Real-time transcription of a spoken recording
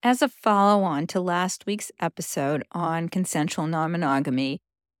As a follow on to last week's episode on consensual non monogamy,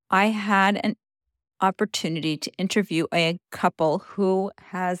 I had an opportunity to interview a couple who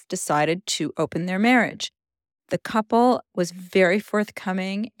has decided to open their marriage. The couple was very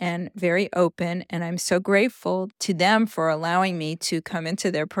forthcoming and very open, and I'm so grateful to them for allowing me to come into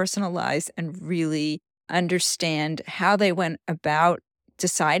their personal lives and really understand how they went about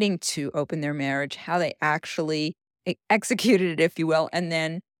deciding to open their marriage, how they actually executed it, if you will, and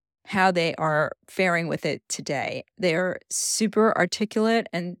then how they are faring with it today. They're super articulate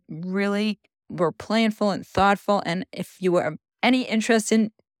and really were planful and thoughtful. And if you have any interest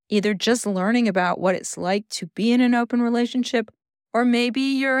in either just learning about what it's like to be in an open relationship, or maybe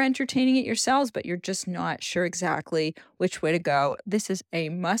you're entertaining it yourselves, but you're just not sure exactly which way to go, this is a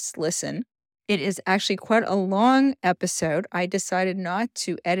must listen. It is actually quite a long episode. I decided not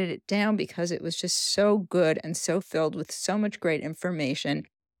to edit it down because it was just so good and so filled with so much great information.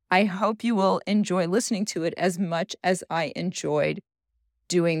 I hope you will enjoy listening to it as much as I enjoyed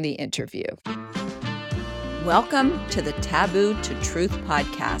doing the interview. Welcome to the Taboo to Truth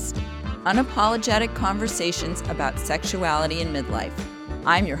podcast, unapologetic conversations about sexuality in midlife.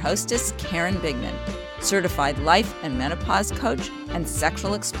 I'm your hostess, Karen Bigman, certified life and menopause coach and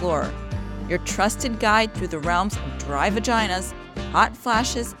sexual explorer, your trusted guide through the realms of dry vaginas, hot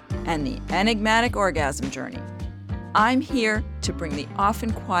flashes, and the enigmatic orgasm journey. I'm here to bring the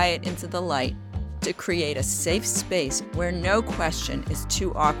often quiet into the light, to create a safe space where no question is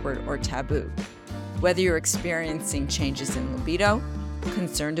too awkward or taboo. Whether you're experiencing changes in libido,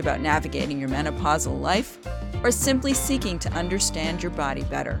 concerned about navigating your menopausal life, or simply seeking to understand your body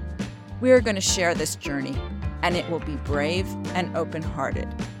better, we are going to share this journey, and it will be brave and open-hearted.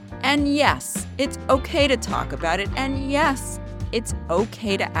 And yes, it's okay to talk about it, and yes, it's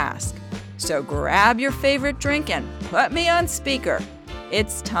okay to ask. So grab your favorite drink and put me on speaker.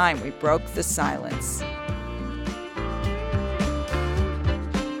 It's time we broke the silence.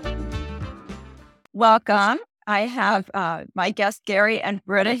 Welcome. I have my guests, Gary and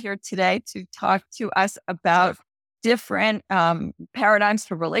Britta, here today to talk to us about different paradigms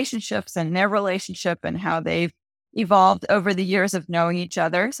for relationships and their relationship and how they've evolved over the years of knowing each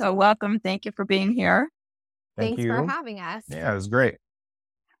other. So welcome. Thank you for being here. Thanks for having us. Yeah, it was great.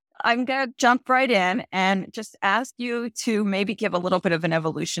 I'm going to jump right in and just ask you to maybe give a little bit of an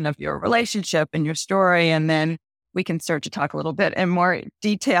evolution of your relationship and your story, and then we can start to talk a little bit in more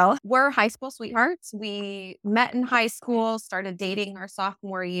detail. We're high school sweethearts. We met in high school, started dating our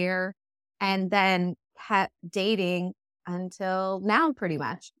sophomore year, and then kept dating until now, pretty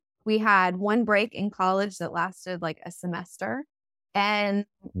much. We had one break in college that lasted like a semester. And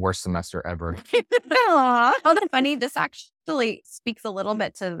worst semester ever. Oh, that's funny. This actually speaks a little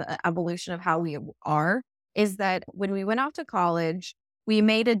bit to the evolution of how we are, is that when we went off to college, we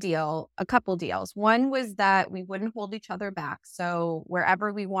made a couple deals. One was that we wouldn't hold each other back. So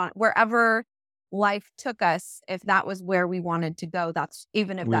wherever life took us, if that was where we wanted to go, that's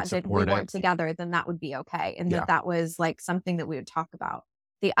even if we weren't together, then that would be okay. And that was like something that we would talk about.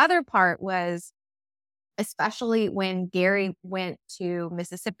 The other part was, especially when Gary went to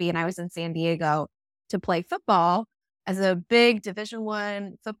Mississippi and I was in San Diego to play football as a big Division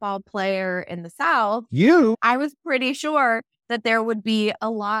I football player in the South, I was pretty sure that there would be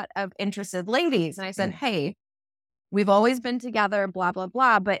a lot of interested ladies. And I said, hey, we've always been together, blah, blah,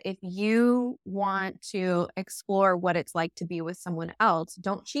 blah. But if you want to explore what it's like to be with someone else,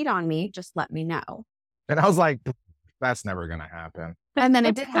 don't cheat on me. Just let me know. And I was like, that's never going to happen. And then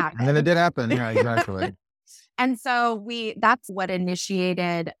it did happen. Yeah, exactly. And so that's what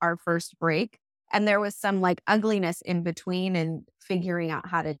initiated our first break. And there was some like ugliness in between and figuring out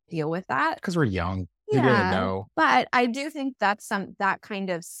how to deal with that. Because we're young. You really know. But I do think that's that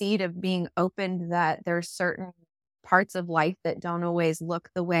kind of seed of being open, that there's certain parts of life that don't always look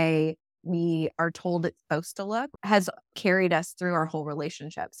the way we are told it's supposed to look, has carried us through our whole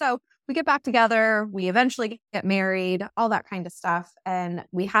relationship. So we get back together, we eventually get married, all that kind of stuff. And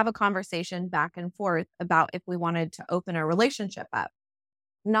we have a conversation back and forth about if we wanted to open a relationship up,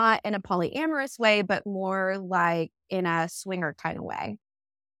 not in a polyamorous way, but more like in a swinger kind of way.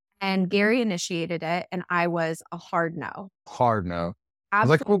 And Gary initiated it, and I was a hard no. Hard no. I was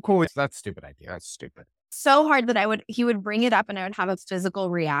like, cool. That's a stupid idea. That's stupid. So hard that he would bring it up and I would have a physical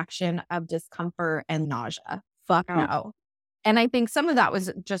reaction of discomfort and nausea. Fuck no. And I think some of that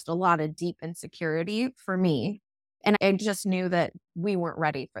was just a lot of deep insecurity for me. And I just knew that we weren't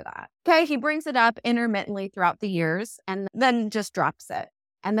ready for that. Okay, he brings it up intermittently throughout the years and then just drops it.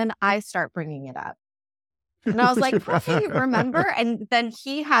 And then I start bringing it up. And I was like, okay, remember? And then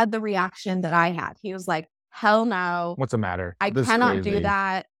he had the reaction that I had. He was like, hell no. What's the matter? I cannot do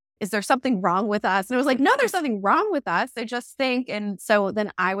that. is there something wrong with us? And it was like, no, there's nothing wrong with us. I just think. And so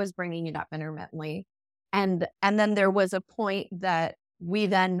then I was bringing it up intermittently. And then there was a point that we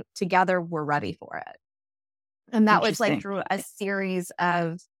then together were ready for it. And that was like through a series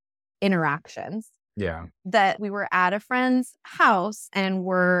of interactions. Yeah. That we were at a friend's house and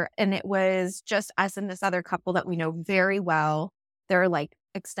it was just us and this other couple that we know very well. They're like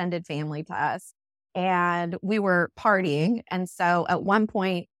extended family to us. And we were partying. And so at one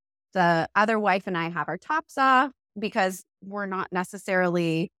point, the other wife and I have our tops off because we're not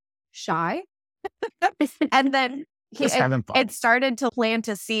necessarily shy. And then it started to plant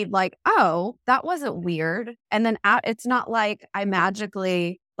a seed like, oh, that wasn't weird. And then it's not like I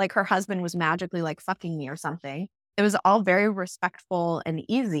magically, like her husband was magically like fucking me or something. It was all very respectful and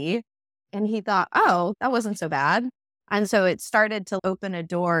easy. And he thought, oh, that wasn't so bad. And so it started to open a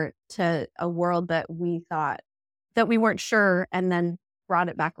door to a world that we thought that we weren't sure, and then brought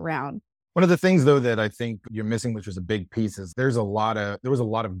it back around. One of the things though that I think you're missing, which was a big piece, is there was a lot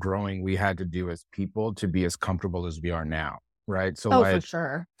of growing we had to do as people to be as comfortable as we are now. Right. So for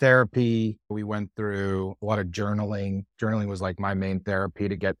sure. Therapy, we went through a lot of journaling. Journaling was like my main therapy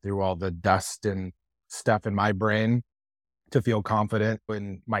to get through all the dust and stuff in my brain, to feel confident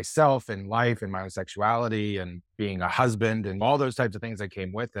in myself and life and my own sexuality and being a husband and all those types of things that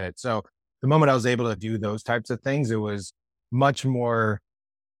came with it. So the moment I was able to do those types of things, it was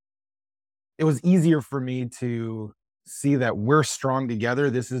easier for me to see that we're strong together.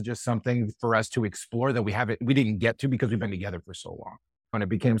 This is just something for us to explore that we didn't get to because we've been together for so long. And it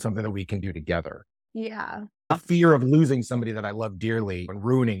became something that we can do together. Yeah. The fear of losing somebody that I love dearly and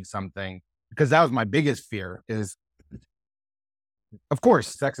ruining something, because that was my biggest fear, is, of course,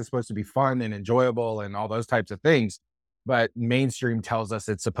 sex is supposed to be fun and enjoyable and all those types of things, but mainstream tells us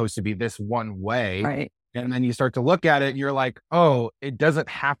it's supposed to be this one way. Right. And then you start to look at it and you're like, oh, it doesn't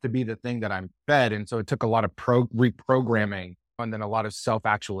have to be the thing that I'm fed. And so it took a lot of reprogramming and then a lot of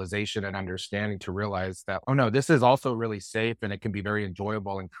self-actualization and understanding to realize that, oh no, this is also really safe and it can be very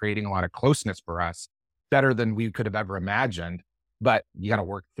enjoyable and creating a lot of closeness for us, better than we could have ever imagined. But you got to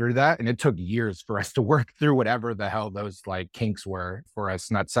work through that. And it took years for us to work through whatever the hell those like kinks were for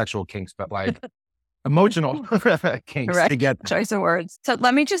us, not sexual kinks, but like emotional kinks to get there. Choice of words. So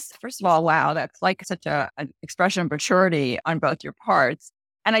let me just, first of all, wow, that's like such an expression of maturity on both your parts.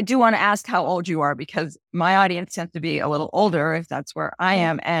 And I do want to ask how old you are, because my audience tends to be a little older, if that's where I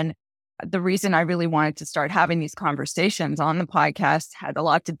am. And the reason I really wanted to start having these conversations on the podcast had a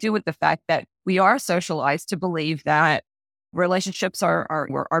lot to do with the fact that we are socialized to believe that relationships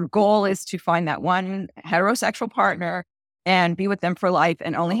our goal is to find that one heterosexual partner and be with them for life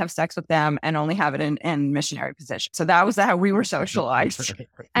and only have sex with them and only have it in missionary position. So that was how we were socialized.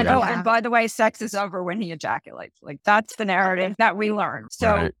 And and by the way, sex is over when he ejaculates. Like that's the narrative that we learned.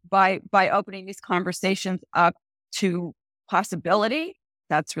 So by opening these conversations up to possibility,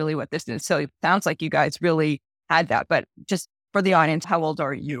 that's really what this is. So it sounds like you guys really had that. But just for the audience, how old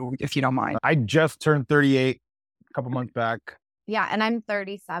are you, if you don't mind? I just turned 38 a couple months back. Yeah, and I'm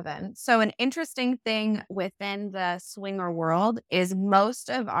 37. So an interesting thing within the swinger world is most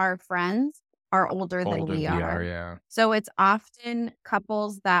of our friends are older than we are. Yeah. So it's often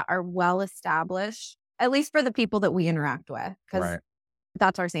couples that are well established, at least for the people that we interact with, because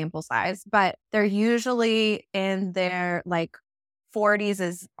that's our sample size. But they're usually in their like 40s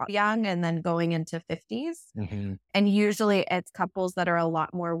is young and then going into 50s. Mm-hmm. And usually it's couples that are a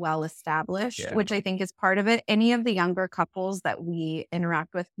lot more well established, which I think is part of it. Any of the younger couples that we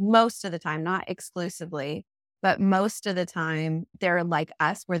interact with most of the time, not exclusively, but most of the time, they're like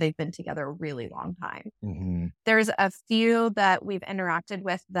us where they've been together a really long time. Mm-hmm. There's a few that we've interacted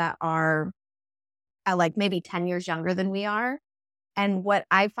with that are like maybe 10 years younger than we are. And what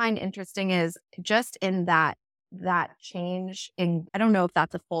I find interesting is just in that change in, I don't know if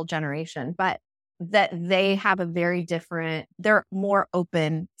that's a full generation, but that they have a very different, they're more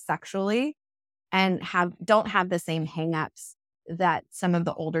open sexually and don't have the same hangups that some of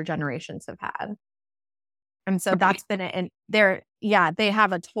the older generations have had. And so that's been it. And they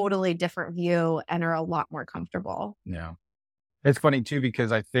have a totally different view and are a lot more comfortable. Yeah. It's funny too,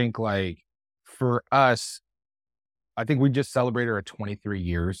 because I think like for us, I think we just celebrated our 23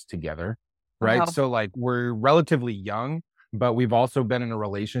 years together. Right. Wow. So like we're relatively young, but we've also been in a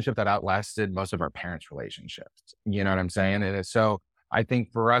relationship that outlasted most of our parents' relationships. You know what I'm saying? And so I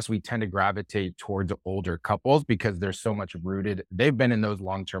think for us, we tend to gravitate towards older couples because they're so much rooted. They've been in those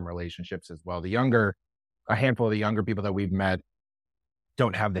long-term relationships as well. A handful of the younger people that we've met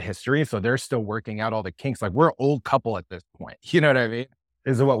don't have the history. So they're still working out all the kinks. Like we're an old couple at this point. You know what I mean?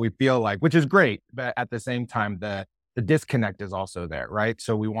 This is what we feel like, which is great. But at the same time, the the disconnect is also there, right?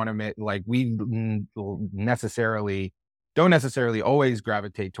 So we want to make like we don't necessarily always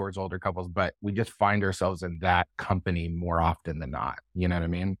gravitate towards older couples, but we just find ourselves in that company more often than not. You know what I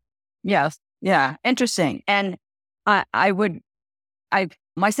mean? Yes. Yeah. Interesting. And my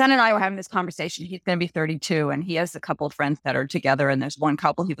son and I were having this conversation. He's going to be 32 and he has a couple of friends that are together. And there's one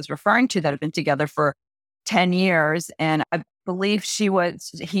couple he was referring to that have been together for 10 years. And I believe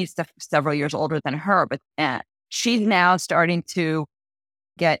he's several years older than her, but she's now starting to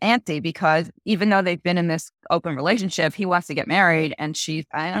get antsy because even though they've been in this open relationship, he wants to get married. And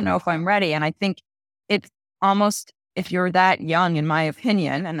I don't know if I'm ready. And I think it's almost, if you're that young, in my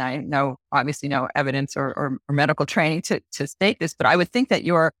opinion, and I know obviously no evidence or medical training to state this, but I would think that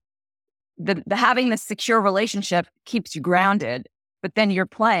the having this secure relationship keeps you grounded, but then you're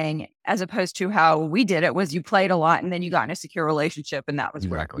playing, as opposed to how we did it was you played a lot and then you got in a secure relationship and that was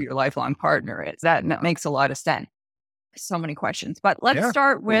Exactly. where your lifelong partner is. That makes a lot of sense. So many questions, but let's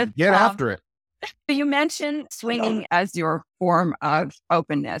start with get after it. You mentioned swinging as your form of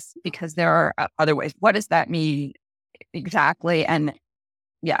openness because there are other ways. What does that mean exactly? And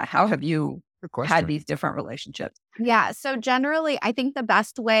how have you had these different relationships? Yeah. So generally, I think the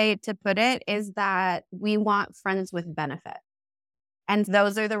best way to put it is that we want friends with benefit. And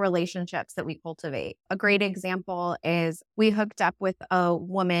those are the relationships that we cultivate. A great example is we hooked up with a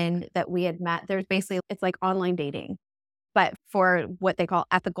woman that we had met. It's like online dating, but for what they call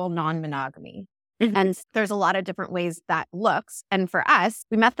ethical non-monogamy. Mm-hmm. And there's a lot of different ways that looks. And for us,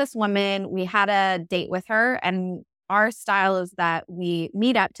 we met this woman, we had a date with her, and our style is that we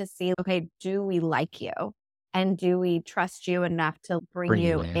meet up to see, okay, do we like you? And do we trust you enough to bring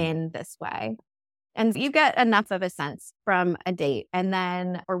you in this way? And you get enough of a sense from a date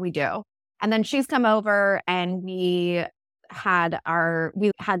or we do. And then she's come over and we had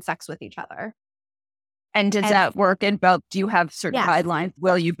sex with each other. And does that work in both? Do you have certain guidelines?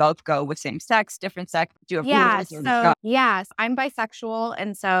 Will you both go with same sex, different sex? Do you have rules? Yes, I'm bisexual.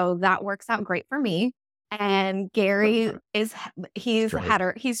 And so that works out great for me. And Gary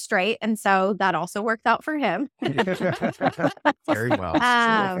he's straight. And so that also worked out for him. Very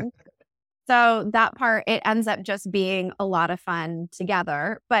well. So that part, it ends up just being a lot of fun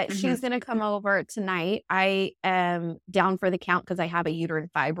together. But she's going to come over tonight. I am down for the count because I have a uterine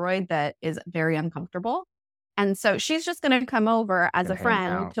fibroid that is very uncomfortable. And so she's just going to come over as a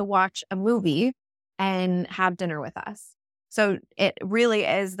friend to watch a movie and have dinner with us. So it really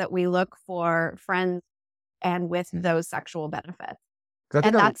is that we look for friends and with those sexual benefits.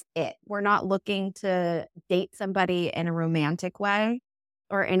 And that's it. We're not looking to date somebody in a romantic way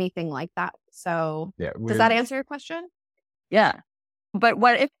or anything like that. So does that answer your question? Yeah. But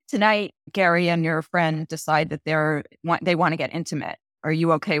what if tonight Gary and your friend decide that they want to get intimate? Are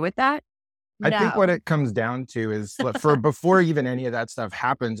you okay with that? I think what it comes down to is before even any of that stuff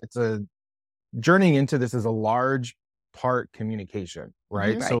happens, journeying into this is a large part communication,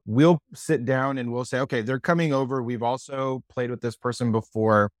 right? Mm-hmm. So we'll sit down and we'll say, okay, they're coming over. We've also played with this person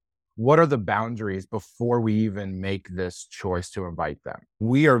before. What are the boundaries before we even make this choice to invite them?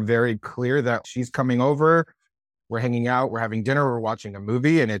 We are very clear that she's coming over. We're hanging out. We're having dinner. We're watching a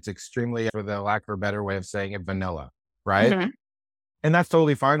movie. And it's extremely, for the lack of a better way of saying it, vanilla, right? Mm-hmm. And that's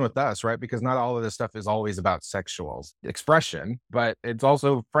totally fine with us, right? Because not all of this stuff is always about sexual expression, but it's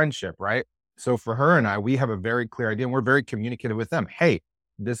also friendship, right? So for her and I, we have a very clear idea and we're very communicative with them. Hey,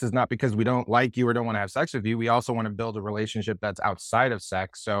 this is not because we don't like you or don't want to have sex with you. We also want to build a relationship that's outside of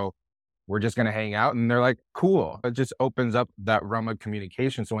sex. So we're just going to hang out. And they're like, cool. It just opens up that realm of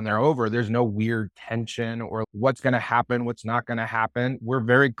communication. So when they're over, there's no weird tension or what's going to happen, what's not going to happen. We're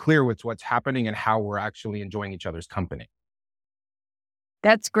very clear with what's happening and how we're actually enjoying each other's company.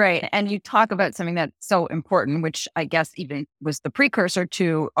 That's great. And you talk about something that's so important, which I guess even was the precursor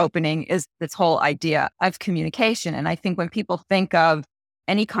to opening, is this whole idea of communication. And I think when people think of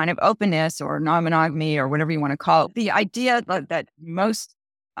any kind of openness or non-monogamy or whatever you want to call it, the idea that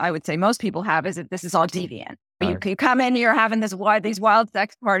I would say most people have is that this is all deviant. You come in, you're having these wild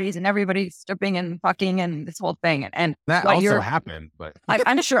sex parties and everybody's stripping and fucking and this whole thing. And that also happened, but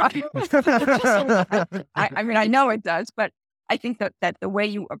I'm sure. I mean, I know it does, but I think that the way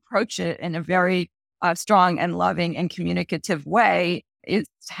you approach it in a very strong and loving and communicative way is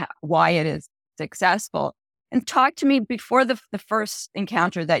why it is successful. And talk to me before the first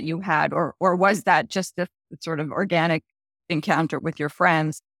encounter that you had, or was that just a sort of organic encounter with your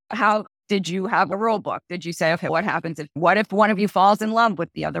friends? How did you have a rule book? Did you say, okay, what happens what if one of you falls in love with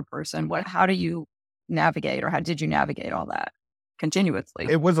the other person? How do you navigate, or how did you navigate all that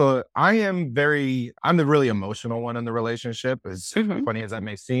continuously? I'm the really emotional one in the relationship, as funny as that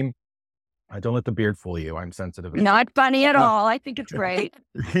may seem. Don't let the beard fool you. I'm sensitive. Not funny at all. I think it's great.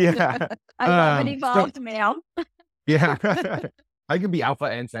 Yeah. I love an evolved male. Yeah. I can be alpha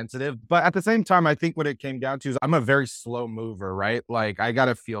and sensitive, but at the same time, I think what it came down to is I'm a very slow mover, right? Like I got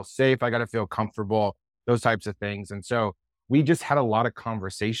to feel safe. I got to feel comfortable, those types of things. And so we just had a lot of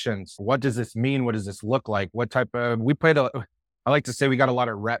conversations. What does this mean? What does this look like? What type of, I like to say we got a lot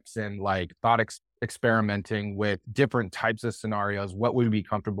of reps in like experimenting with different types of scenarios. What would we be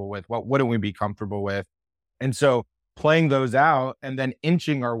comfortable with? What wouldn't we be comfortable with? And so playing those out and then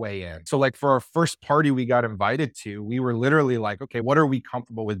inching our way in. So like for our first party we got invited to, we were literally like, okay, what are we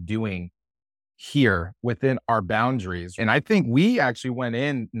comfortable with doing here within our boundaries? And I think we actually went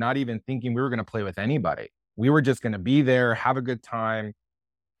in not even thinking we were going to play with anybody. We were just going to be there, have a good time,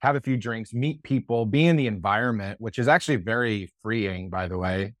 have a few drinks, meet people, be in the environment, which is actually very freeing, by the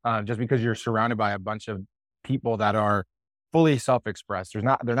way, just because you're surrounded by a bunch of people that are fully self-expressed. They're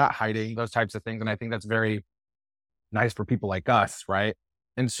not hiding those types of things. And I think that's very nice for people like us, right?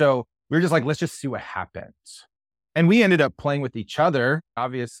 And so we were just like, let's just see what happens. And we ended up playing with each other,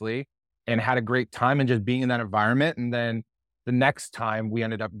 obviously, and had a great time and just being in that environment. And then the next time we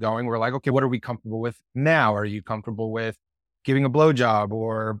ended up going, we're like, okay, what are we comfortable with now? Are you comfortable with giving a blowjob,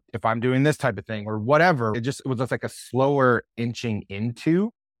 or if I'm doing this type of thing or whatever? It was just like a slower inching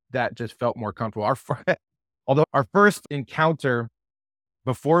into that just felt more comfortable. Although our first encounter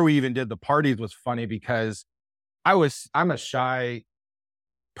before we even did the parties was funny because I'm a shy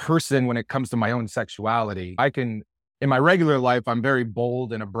person when it comes to my own sexuality. In my regular life, I'm very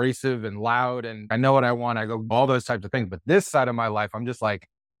bold and abrasive and loud and I know what I want. I go all those types of things. But this side of my life, I'm just like,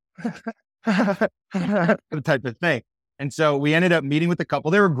 the type of thing. And so we ended up meeting with a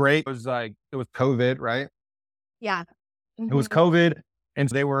couple. They were great. It was COVID, right? Yeah. It was COVID.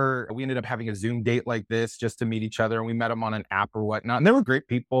 And we ended up having a Zoom date like this just to meet each other. And we met them on an app or whatnot. And they were great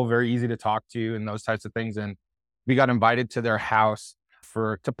people, very easy to talk to and those types of things. And we got invited to their house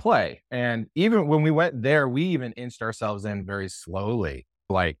to play. And even when we went there, we even inched ourselves in very slowly.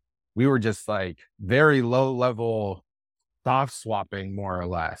 Like we were just like very low level soft swapping more or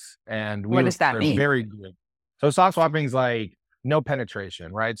less. And What does that mean? Very good. So soft swapping is like no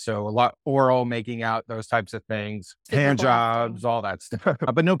penetration, right? So a lot oral, making out, those types of things, hand jobs, all that stuff,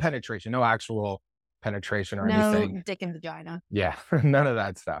 but no penetration, no actual penetration or anything. No dick and vagina. Yeah, none of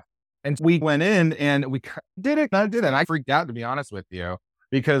that stuff. And we went in and we did it. I did it. And I freaked out, to be honest with you,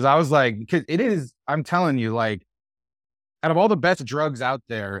 because I was like, I'm telling you, like, out of all the best drugs out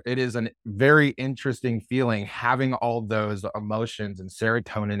there, it is a very interesting feeling having all those emotions and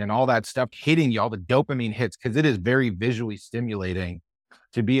serotonin and all that stuff hitting you, all the dopamine hits, because it is very visually stimulating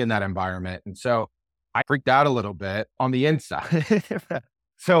to be in that environment. And so I freaked out a little bit on the inside.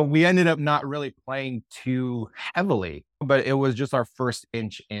 So we ended up not really playing too heavily, but it was just our first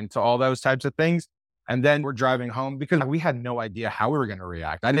inch into all those types of things. And then we're driving home because we had no idea how we were going to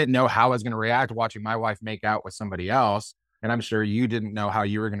react. I didn't know how I was going to react watching my wife make out with somebody else. And I'm sure you didn't know how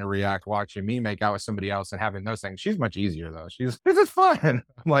you were going to react watching me make out with somebody else and having those things. She's much easier though. This is fun. I'm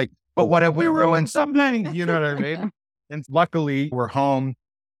like, but what if we ruin something? You know what I mean? And luckily we're home,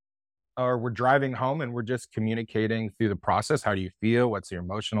 or we're driving home and we're just communicating through the process. How do you feel? What's your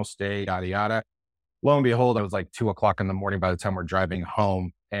emotional state? Yada, yada. Lo and behold, it was like 2:00 in the morning by the time we're driving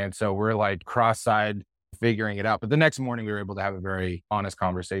home. And so we're like cross-eyed figuring it out. But the next morning we were able to have a very honest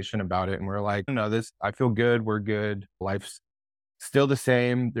conversation about it. And we're like, no, I feel good. We're good. Life's still the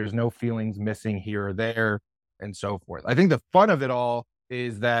same. There's no feelings missing here or there and so forth. I think the fun of it all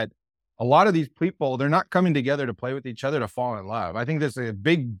is that a lot of these people, they're not coming together to play with each other to fall in love. I think there's a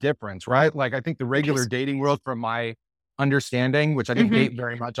big difference, right? Like I think the regular dating world, from my understanding, which I didn't date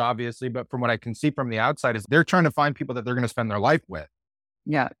very much, obviously, but from what I can see from the outside, is they're trying to find people that they're going to spend their life with.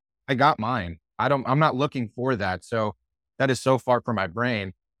 Yeah. I got mine. I'm not looking for that. So that is so far from my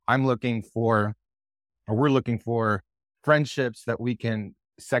brain. We're looking for friendships that we can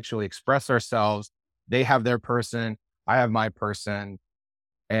sexually express ourselves. They have their person. I have my person.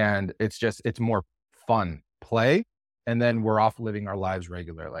 And it's more fun play. And then we're off living our lives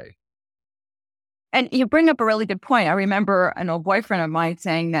regularly. And you bring up a really good point. I remember an old boyfriend of mine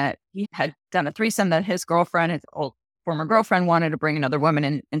saying that he had done a threesome, that his old former girlfriend, wanted to bring another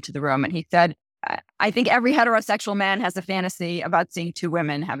woman into the room. And he said, I think every heterosexual man has a fantasy about seeing two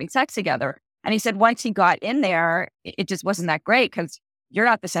women having sex together. And he said, once he got in there, it just wasn't that great because you're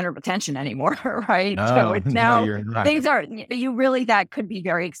not the center of attention anymore, right? No, so it's now no, things are, that could be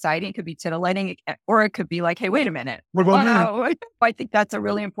very exciting. It could be titillating, or it could be like, hey, wait a minute. Wow. I think that's a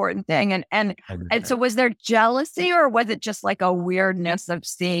really important thing. And so was there jealousy, or was it just like a weirdness of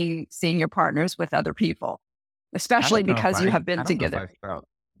seeing your partners with other people, especially because you have been together?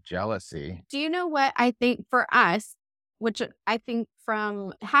 jealousy. Do you know what I think for us, which I think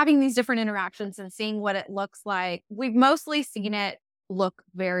from having these different interactions and seeing what it looks like, we've mostly seen it look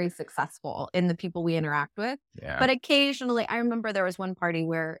very successful in the people we interact with. Yeah. But occasionally, I remember there was one party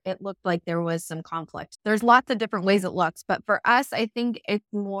where it looked like there was some conflict. There's lots of different ways it looks. But for us, I think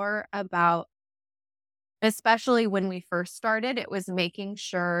it's more about, especially when we first started, it was making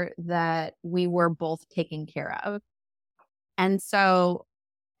sure that we were both taken care of. And so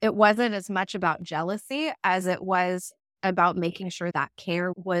it wasn't as much about jealousy as it was about making sure that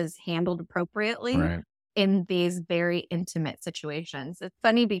care was handled appropriately Right. in these very intimate situations. It's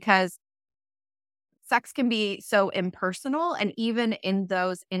funny because sex can be so impersonal, and even in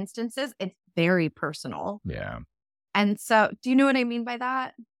those instances, it's very personal. Yeah. And so, do you know what I mean by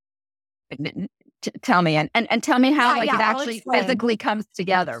that? Tell me and tell me how Yeah, like yeah, it I'll actually explain. physically comes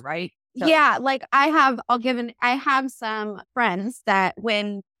together, right? So- Yeah, like I have some friends that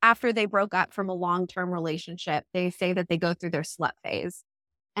when after they broke up from a long-term relationship, they say that they go through their slut phase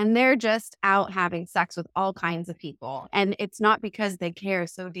and they're just out having sex with all kinds of people. And it's not because they care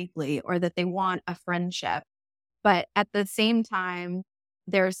so deeply or that they want a friendship, but at the same time,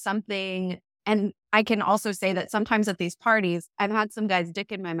 there's something. And I can also say that sometimes at these parties, I've had some guy's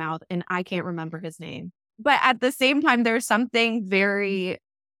dick in my mouth and I can't remember his name. But at the same time, there's something very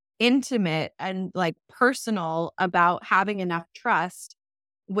intimate and like personal about having enough trust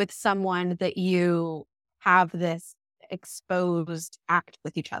with someone that you have this exposed act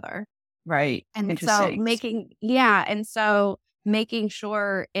with each other. Right. And so making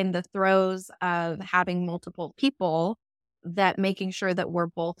sure in the throes of having multiple people that making sure that we're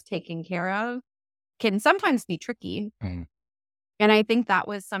both taken care of can sometimes be tricky. Mm. And I think that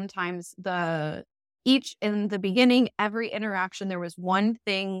was sometimes each in the beginning, every interaction, there was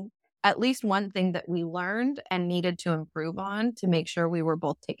at least one thing that we learned and needed to improve on to make sure we were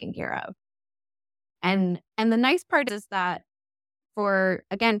both taken care of. And the nice part is that for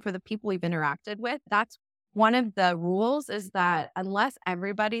the people we've interacted with, that's one of the rules is that unless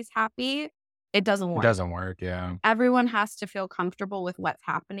everybody's happy, it doesn't It work. doesn't work. Yeah. Everyone has to feel comfortable with what's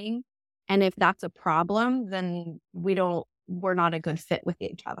happening. And if that's a problem, then we're not a good fit with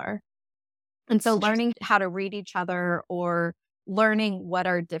each other. And so learning how to read each other or learning what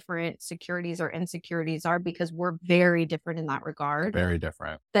our different securities or insecurities are, because we're very different in that regard, Very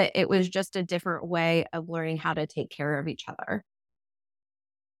different. that it was just a different way of learning how to take care of each other.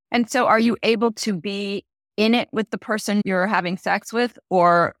 And so are you able to be in it with the person you're having sex with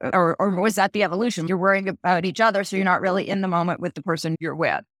or was that the evolution? You're worrying about each other, so you're not really in the moment with the person you're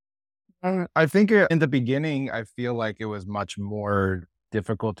with. I think in the beginning, I feel like it was much more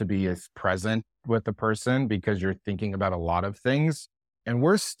difficult to be as present with the person because you're thinking about a lot of things. And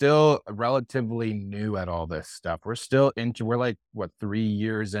we're still relatively new at all this stuff. We're like, 3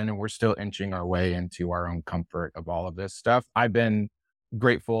 years in, and we're still inching our way into our own comfort of all of this stuff. I've been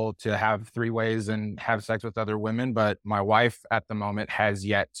grateful to have 3 ways and have sex with other women, but my wife at the moment has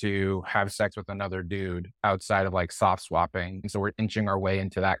yet to have sex with another dude outside of like soft swapping. And so we're inching our way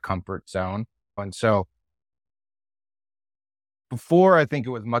into that comfort zone. And so before, I think it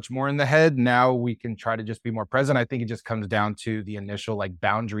was much more in the head. Now we can try to just be more present. I think it just comes down to the initial like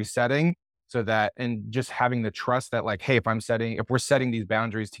boundary setting so that, and just having the trust that like, hey, if we're setting these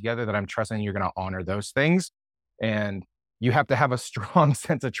boundaries together, that I'm trusting you're going to honor those things. And you have to have a strong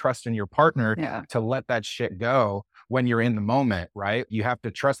sense of trust in your partner to let that shit go when you're in the moment, right? You have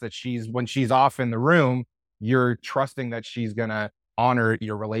to trust that when she's off in the room, you're trusting that she's going to honor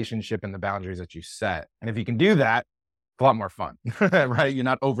your relationship and the boundaries that you set. And if you can do that, it's a lot more fun, right? You're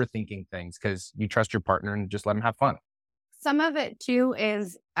not overthinking things because you trust your partner and just let them have fun. Some of it too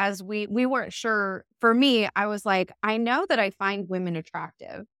is as we weren't sure. For me, I was like, I know that I find women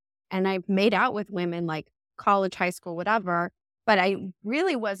attractive and I've made out with women like college, high school, whatever, but I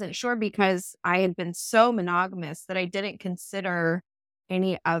really wasn't sure because I had been so monogamous that I didn't consider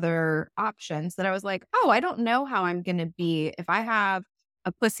any other options, that I was like, oh, I don't know how I'm going to be if I have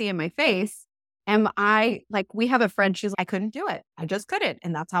a pussy in my face. Am I like, we have a friend, she's like, I couldn't do it. I just couldn't.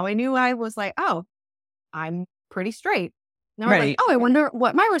 And that's how I knew I was like, oh, I'm pretty straight. Now I'm like, oh, I wonder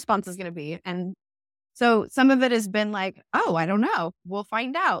what my response is going to be. And so some of it has been like, oh, I don't know. We'll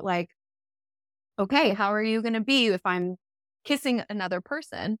find out. Like, okay, how are you going to be if I'm kissing another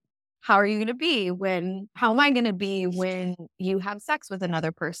person? How are you going to be how am I going to be when you have sex with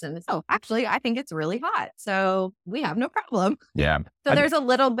another person? So actually, I think it's really hot. So we have no problem. Yeah. So there's a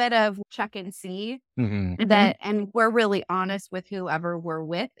little bit of check and see that, and we're really honest with whoever we're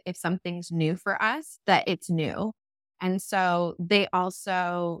with. If something's new for us, that it's new. And so they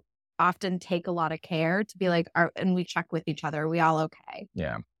also often take a lot of care to be like, and we check with each other. Are we all okay?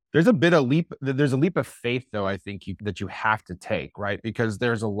 Yeah. there's a leap of faith though, I think that you have to take, right? Because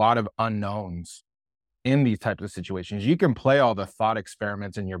there's a lot of unknowns in these types of situations. You can play all the thought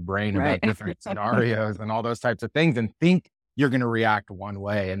experiments in your brain about Right. different scenarios and all those types of things and think you're going to react one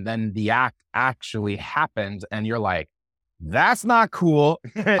way. And then the act actually happens and you're like, that's not cool.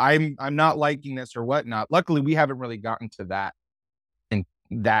 I'm not liking this or whatnot. Luckily, we haven't really gotten to that in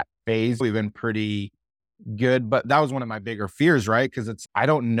that phase. We've been pretty good, but that was one of my bigger fears, right? Because I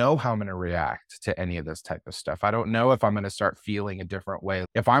don't know how I'm going to react to any of this type of stuff. I don't know if I'm going to start feeling a different way.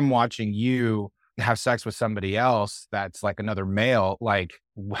 If I'm watching you have sex with somebody else that's like another male, like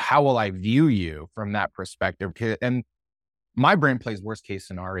how will I view you from that perspective? And my brain plays worst case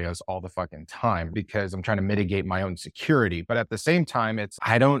scenarios all the fucking time because I'm trying to mitigate my own security. But at the same time,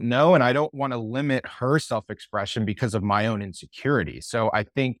 I don't know. And I don't want to limit her self-expression because of my own insecurity. So I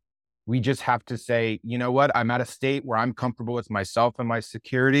think we just have to say, you know what? I'm at a state where I'm comfortable with myself and my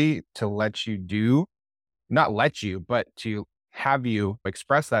security to not let you, but to have you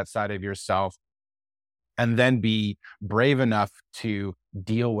express that side of yourself and then be brave enough to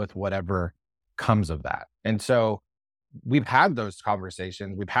deal with whatever comes of that. And so we've had those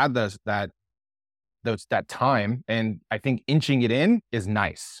conversations. We've had that time. And I think inching it in is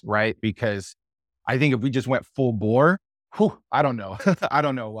nice, right? Because I think if we just went full bore, I don't know. I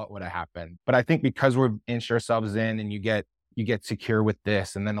don't know what would have happened. But I think because we've inched ourselves in and you get secure with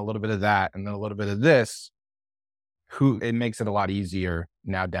this and then a little bit of that and then a little bit of this, it makes it a lot easier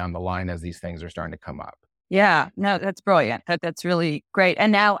now down the line as these things are starting to come up. Yeah, no, that's brilliant. That's really great.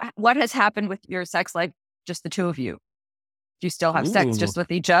 And now what has happened with your sex life, just the two of you? Do you still have sex just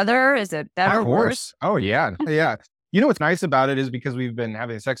with each other? Is it better or worse? Oh, yeah. Yeah. You know, what's nice about it is because we've been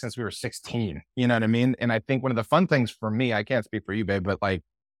having sex since we were 16. You know what I mean? And I think one of the fun things for me, I can't speak for you, babe, but like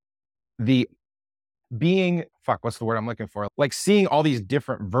what's the word I'm looking for? Like seeing all these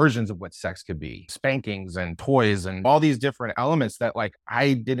different versions of what sex could be, spankings and toys and all these different elements that like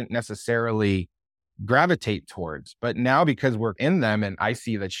I didn't necessarily gravitate towards. But now because we're in them and I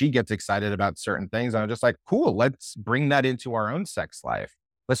see that she gets excited about certain things, I'm just like, cool, let's bring that into our own sex life.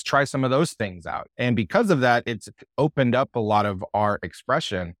 Let's try some of those things out. And because of that, it's opened up a lot of our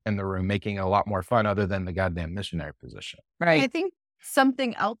expression in the room, making it a lot more fun other than the goddamn missionary position. Right. I think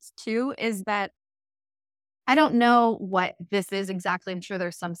something else too is that I don't know what this is exactly. I'm sure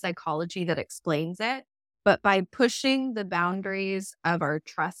there's some psychology that explains it, but by pushing the boundaries of our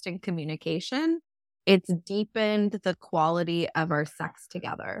trust and communication, it's deepened the quality of our sex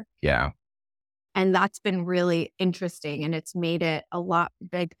together. Yeah. And that's been really interesting. And it's made it a lot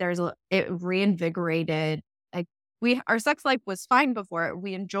like it reinvigorated. Like our sex life was fine before it.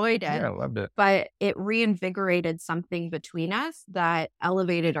 We enjoyed it. Yeah, I loved it. But it reinvigorated something between us that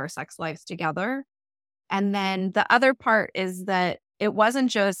elevated our sex lives together. And then the other part is that it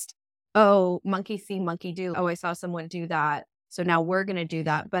wasn't just, oh, monkey see, monkey do. Oh, I saw someone do that, so now we're going to do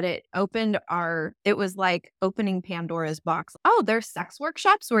that. But it was like opening Pandora's box. Oh, there's sex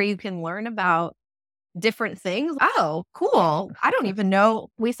workshops where you can learn about different things. Oh, cool. I don't even know.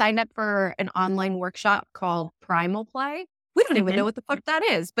 We signed up for an online workshop called Primal Play. We don't even know what the fuck that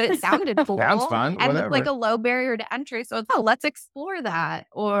is, but it sounded cool. Sounds fun. And whatever. like a low barrier to entry. So let's explore that.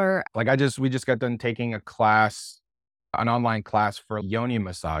 Or like we just got done taking an online class for yoni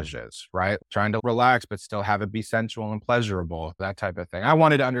massages, right? Trying to relax, but still have it be sensual and pleasurable, that type of thing. I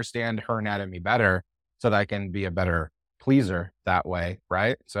wanted to understand her anatomy better so that I can be a better pleaser that way,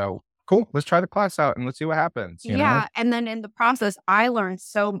 right? So cool. Let's try the class out and let's see what happens. You know? And then in the process, I learned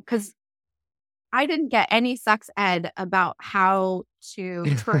because I didn't get any sex ed about how to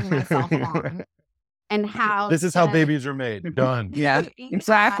turn myself on and how this is how babies are made. Done. Yeah,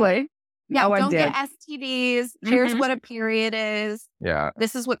 exactly. Yeah, don't get STDs. Here's what a period is. Yeah.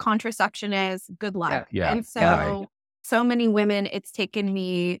 This is what contraception is. Good luck. Yeah. And so many women, it's taken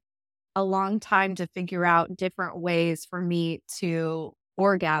me a long time to figure out different ways for me to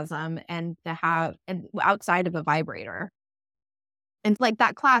orgasm and to have outside of a vibrator. And like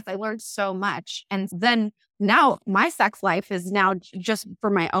that class, I learned so much. And then now my sex life is now just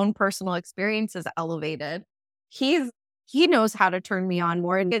for my own personal experiences elevated. He knows how to turn me on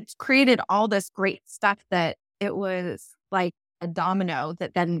more. And it's created all this great stuff that it was like a domino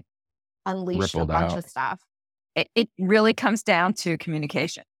that then unleashed Rippled a bunch out. of stuff. It really comes down to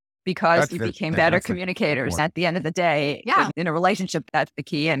communication because you became better communicators at the end of the day. Yeah. In a relationship, that's the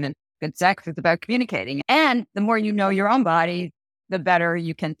key. And good sex is about communicating. And the more you know your own body, the better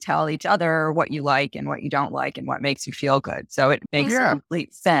you can tell each other what you like and what you don't like and what makes you feel good. So it makes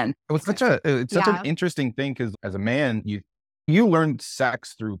complete sense. It's such an interesting thing because as a man, you learn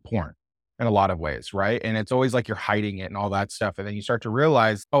sex through porn. in a lot of ways, right? And it's always like you're hiding it and all that stuff. And then you start to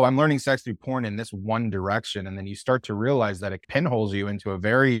realize, oh, I'm learning sex through porn in this one direction. And then you start to realize that it pinholes you into a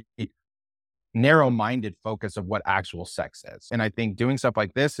very narrow-minded focus of what actual sex is. And I think doing stuff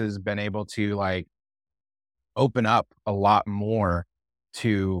like this has been able to like open up a lot more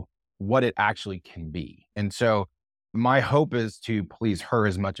to what it actually can be. And so my hope is to please her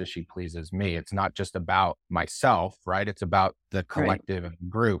as much as she pleases me. It's not just about myself, right? It's about the collective and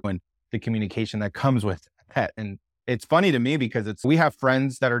group and the communication that comes with that. And it's funny to me because we have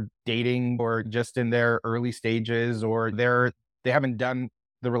friends that are dating or just in their early stages, or they haven't done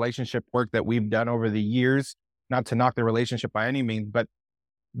the relationship work that we've done over the years, not to knock the relationship by any means, but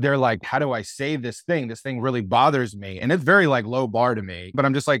they're like, how do I say this thing? This thing really bothers me. And it's very like low bar to me, but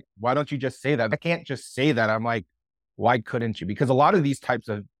I'm just like, why don't you just say that? I can't just say that. I'm like, why couldn't you? Because a lot of these types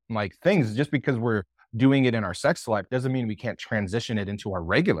of like things, just because we're doing it in our sex life doesn't mean we can't transition it into our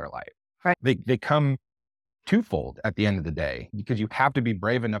regular life. Right. They come twofold at the end of the day, because you have to be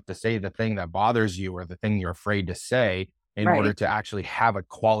brave enough to say the thing that bothers you or the thing you're afraid to say in order to actually have a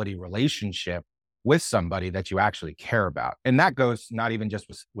quality relationship with somebody that you actually care about. And that goes not even just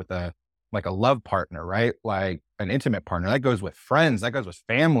with a like a love partner, right? Like an intimate partner. That goes with friends, that goes with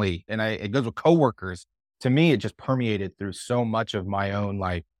family, and it goes with coworkers. To me, it just permeated through so much of my own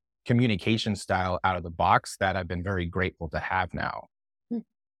like communication style out of the box that I've been very grateful to have now.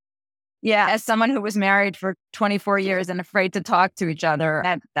 Yeah. As someone who was married for 24 years and afraid to talk to each other,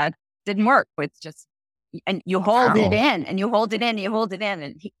 that didn't work. It's just, and you hold it in and you hold it in, you hold it in,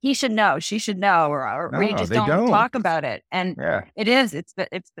 and he should know, she should know, or you just don't talk about it. And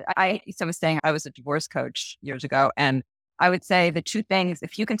I was saying I was a divorce coach years ago, and I would say the two things,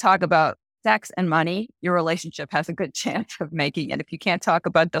 if you can talk about sex and money, your relationship has a good chance of making it. If you can't talk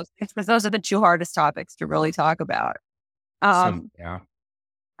about those things, because those are the two hardest topics to really talk about.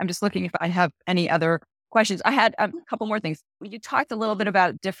 I'm just looking if I have any other questions. I had a couple more things. You talked a little bit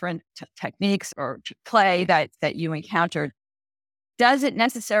about different techniques or play that you encountered. Does it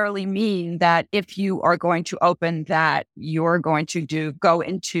necessarily mean that if you are going to open that, you're going to go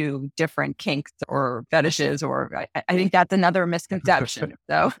into different kinks or fetishes? Or I think that's another misconception.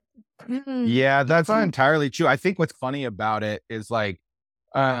 So, yeah, that's not entirely true. I think what's funny about it is like,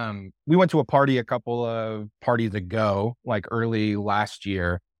 we went to a party a couple of parties ago, like early last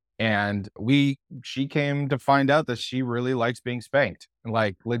year. And she came to find out that she really likes being spanked,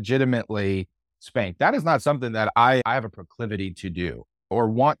 like legitimately spanked. That is not something that I have a proclivity to do or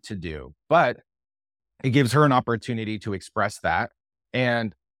want to do, but it gives her an opportunity to express that.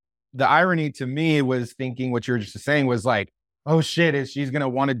 And the irony to me was thinking what you were just saying was like, oh shit, is she's going to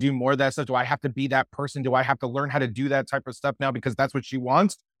want to do more of that stuff? Do I have to be that person? Do I have to learn how to do that type of stuff now because that's what she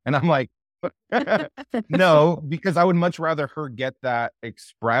wants? And I'm like, no, because I would much rather her get that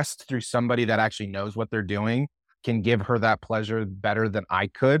expressed through somebody that actually knows what they're doing, can give her that pleasure better than I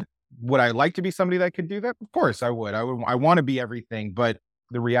could. Would I like to be somebody that could do that? Of course I would. I want to be everything, but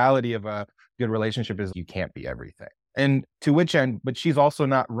the reality of a good relationship is you can't be everything. And to which end, but she's also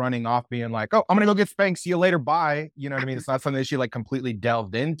not running off being like, oh, I'm going to go get spanked. See you later. Bye. You know what I mean? It's not something that she like completely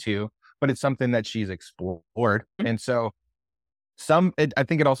delved into, but it's something that she's explored. And so I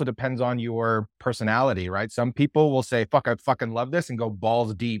think it also depends on your personality, right? Some people will say, fuck, I fucking love this and go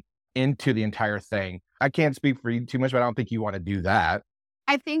balls deep into the entire thing. I can't speak for you too much, but I don't think you want to do that.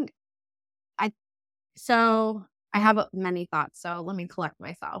 So I have many thoughts, so let me collect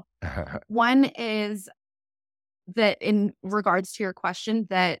myself. One is that in regards to your question,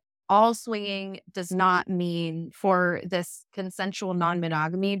 that all swinging does not mean, for this consensual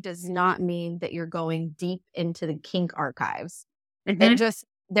non-monogamy, does not mean that you're going deep into the kink archives.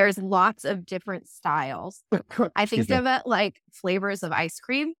 There's lots of different styles. I think of it like flavors of ice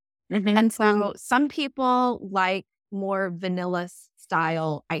cream. And so some people like more vanilla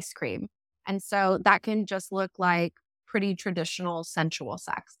style ice cream. And so that can just look like pretty traditional sensual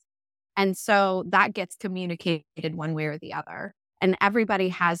sex. And so that gets communicated one way or the other. And everybody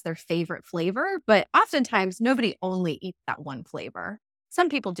has their favorite flavor, but oftentimes nobody only eats that one flavor. Some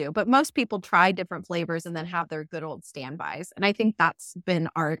people do, but most people try different flavors and then have their good old standbys. And I think that's been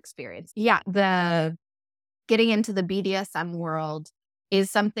our experience. Yeah, the getting into the BDSM world is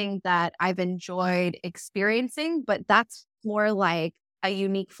something that I've enjoyed experiencing, but that's more like a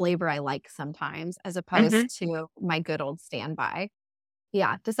unique flavor I like sometimes, as opposed to my good old standby.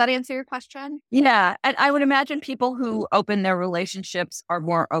 Yeah. Does that answer your question? Yeah. And I would imagine people who open their relationships are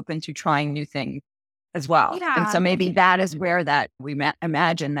more open to trying new things as well. Yeah. And so maybe that is where that we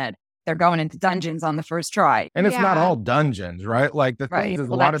imagine that they're going into dungeons on the first try. And it's not Yeah. all dungeons, right? Like the Right. thing is, a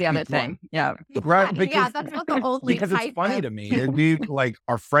Well, lot that's of the other people, thing. Yeah. right? Yeah, that's not the only because it's type funny of- to me. Like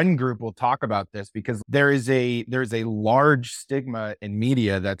our friend group will talk about this because there's a large stigma in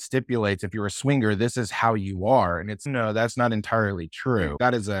media that stipulates if you're a swinger, this is how you are, and it's no, that's not entirely true.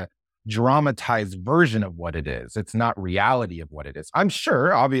 That is a dramatized version of what it is. It's not reality of what it is. I'm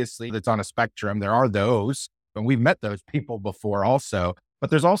sure, obviously, it's on a spectrum. There are those, and we've met those people before also. But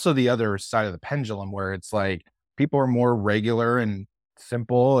there's also the other side of the pendulum where it's like people are more regular and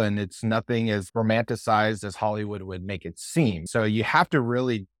simple, and it's nothing as romanticized as Hollywood would make it seem. So you have to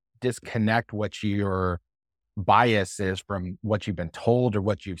really disconnect what your bias is from what you've been told or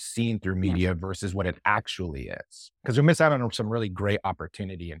what you've seen through media versus what it actually is. Because we miss out on some really great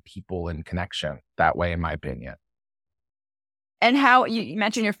opportunity and people and connection that way, in my opinion. And how you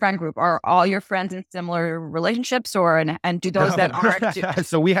mentioned your friend group, are all your friends in similar relationships, or and do those that aren't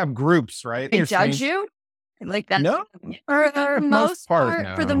So we have groups, right? they judge you like that? No, For the most most part,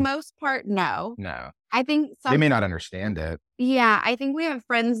 part, for the no. most part, no. no. I think They may not understand it. Yeah, I think we have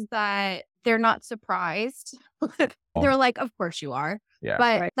friends that they're not surprised. They're like, of course you are. Yeah.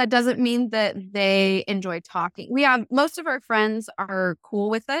 But Right. that doesn't mean that they enjoy talking. We have most of our friends are cool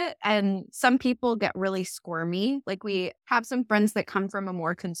with it. And some people get really squirmy. Like we have some friends that come from a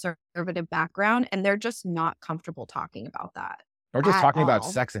more conservative background and they're just not comfortable talking about that. Or just At talking about all.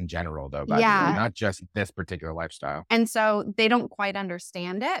 sex in general, though, by the Yeah. way, not just this particular lifestyle. And so they don't quite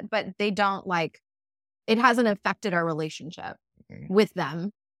understand it, but they don't it hasn't affected our relationship Mhm. with them.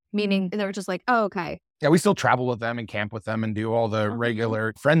 Meaning they're just like, oh, okay. Yeah, we still travel with them and camp with them and do all the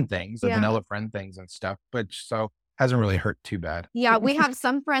regular friend things, the Yeah. vanilla friend things and stuff. But so hasn't really hurt too bad. Yeah, we have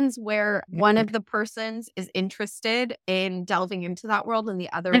some friends where one of the persons is interested in delving into that world and the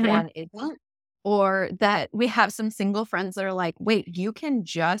other Mhm. one isn't. Or that we have some single friends that are like, wait, you can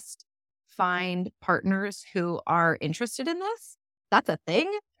just find partners who are interested in this? That's a thing?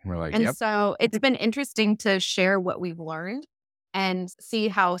 And we're like, And yep. so it's been interesting to share what we've learned and see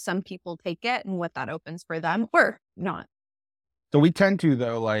how some people take it and what that opens for them or not. So we tend to,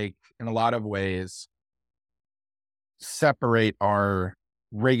 though, like in a lot of ways, separate our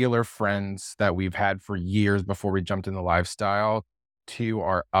regular friends that we've had for years before we jumped in the lifestyle to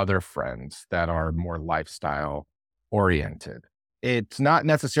our other friends that are more lifestyle oriented. It's not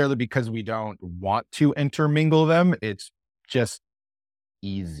necessarily because we don't want to intermingle them. It's just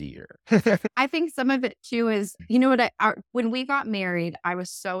easier. I think some of it too is, you know what, when we got married, I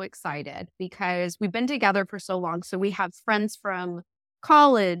was so excited because we've been together for so long. So we have friends from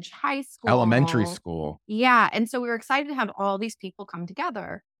college, high school, Elementary school. Yeah. And so we were excited to have all these people come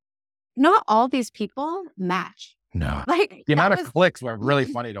together. Not all these people match. No. Like The that amount was- of clicks were really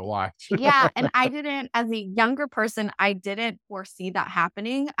funny to watch. yeah. And I didn't, as a younger person, I didn't foresee that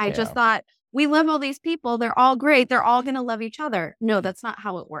happening. I just Yeah. thought, we love all these people. They're all great. They're all going to love each other. No, that's not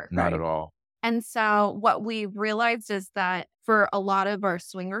how it works. Not at all. And so what we realized is that for a lot of our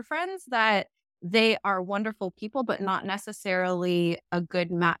swinger friends, that they are wonderful people, but not necessarily a good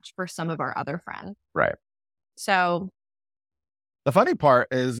match for some of our other friends. Right. So The funny part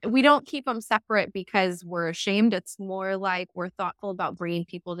is, we don't keep them separate because we're ashamed. It's more like we're thoughtful about bringing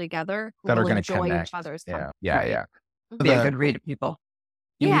people together who That are will gonna enjoy connect. each other's yeah, company. yeah, Right. yeah. Be a The- good read of people.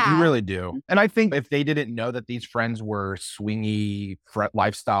 You Yeah. really do. And I think if they didn't know that these friends were swingy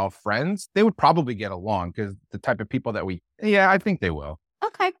lifestyle friends, they would probably get along because the type of people that I think they will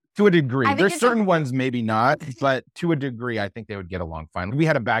Okay. to a degree. I think There's it's certain ones, maybe not, but to a degree, I think they would get along fine. If we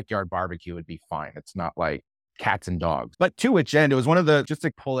had a backyard barbecue, it'd be fine. It's not like cats and dogs. But to which end, it was one of the, just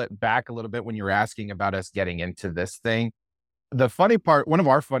to pull it back a little bit when you were asking about us getting into this thing. The funny part, one of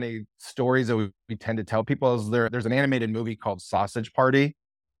our funny stories that we tend to tell people is there's an animated movie called Sausage Party.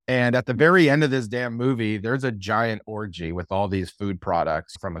 And at the very end of this damn movie, there's a giant orgy with all these food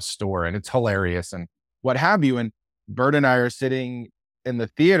products from a store, and it's hilarious and what have you. And Bert and I are sitting in the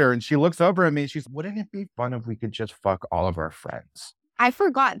theater, and she looks over at me and she's, wouldn't it be fun if we could just fuck all of our friends? I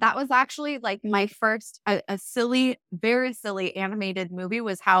forgot that was actually like my first, a silly, very silly animated movie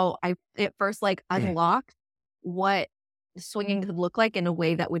was how it first like unlocked what swinging could look like in a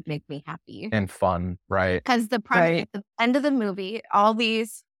way that would make me happy. And fun, right? Because the Right. at the end of the movie, all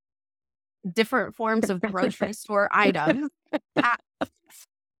these different forms of grocery store items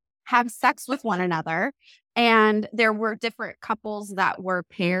have sex with one another. And there were different couples that were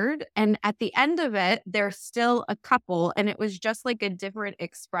paired. And at the end of it, they're still a couple. And it was just like a different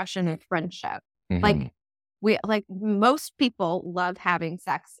expression of friendship. Mhm. Like most people love having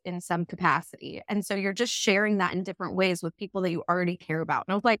sex in some capacity. And so you're just sharing that in different ways with people that you already care about.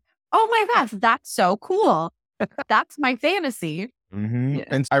 And I was like, oh my gosh, that's so cool. That's my fantasy. Yeah.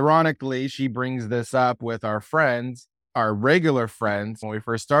 And ironically, she brings this up with our friends, our regular friends, when we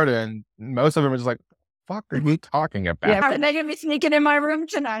first started, and most of them are just like, "Fuck, are you talking about?" Yeah, are they gonna be sneaking in my room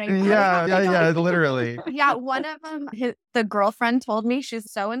tonight? Yeah, literally. Yeah, one of them, the girlfriend told me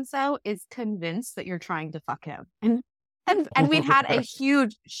she's so and so is convinced that you're trying to fuck him, and we had a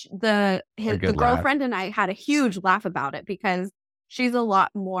huge the good laugh. girlfriend and I had a huge laugh about it because she's a lot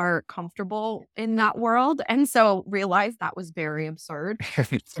more comfortable in that world, and so realized that was very absurd.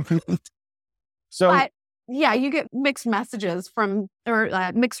 So, But yeah, you get mixed messages from or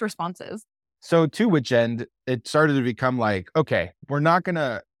mixed responses. so to which end, it started to become like, okay, we're not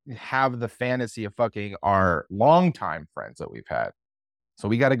gonna have the fantasy of fucking our longtime friends that we've had. So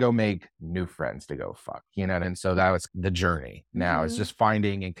we got to go make new friends to go fuck, and so that was the journey. Now it's Mhm. just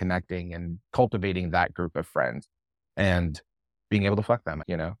finding and connecting and cultivating that group of friends and being able to fuck them,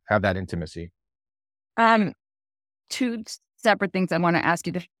 have that intimacy. Two separate things I want to ask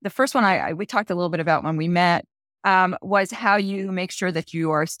you. The first one we talked a little bit about when we met, was how you make sure that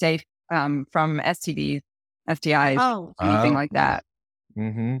you are safe from STDs, STIs, Oh, anything like that.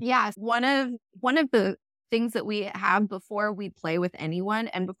 Mm-hmm. yes. One of the things that we have before we play with anyone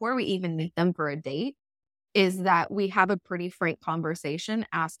and before we even meet them for a date is that we have a pretty frank conversation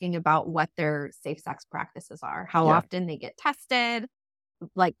asking about what their safe sex practices are, how Yeah. often they get tested.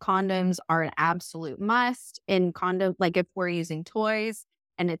 Like condoms are an absolute must in condom. Like if we're using toys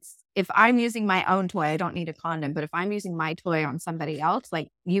and if I'm using my own toy, I don't need a condom. But if I'm using my toy on somebody else, like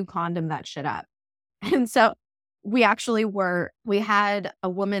you condom that shit up. And so we had a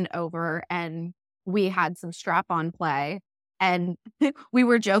woman over and we had some strap on play and we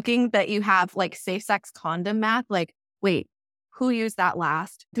were joking that you have like safe sex condom math. Like, wait, who used that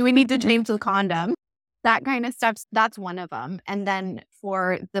last? Do we need to change the condom? That kind of stuff. That's one of them. And then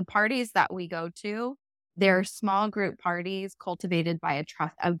for the parties that we go to, they're small group parties cultivated by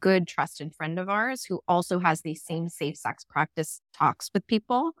a good trusted friend of ours who also has these same safe sex practice talks with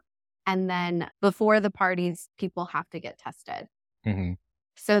people. And then before the parties, people have to get tested Mm-hmm.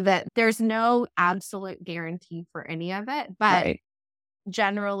 so that there's no absolute guarantee for any of it. But Right.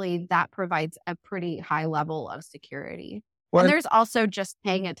 generally, that provides a pretty high level of security. Well, And there's also just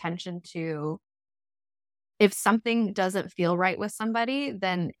paying attention to if something doesn't feel right with somebody,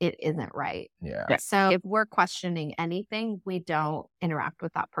 then it isn't right. yeah. Yeah. So if we're questioning anything, we don't interact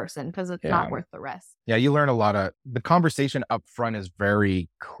with that person because it's Yeah. not worth the risk. Yeah, you learn a lot of the conversation up front is very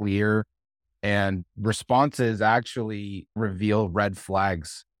clear and responses actually reveal red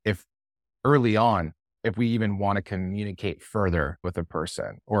flags if early on, if we even want to communicate further with a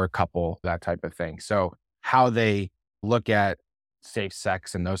person or a couple, that type of thing. So how they look at safe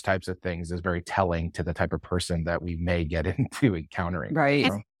sex and those types of things is very telling to the type of person that we may get into encountering. Right.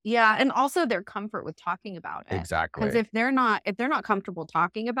 So, Yeah, and also their comfort with talking about it. exactly. Because if they're not comfortable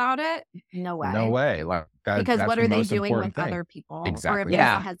talking about it, no way. No way. Like Because that's what the are they most doing important with thing. other people? Or Exactly. if there's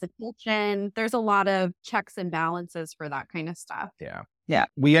Yeah. a hesitation, there's a lot of checks and balances for that kind of stuff. Yeah. Yeah.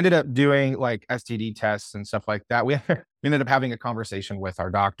 We ended up doing like STD tests and stuff like that. We ended up having a conversation with our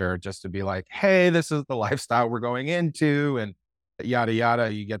doctor just to be like, hey, this is the lifestyle we're going into and yada,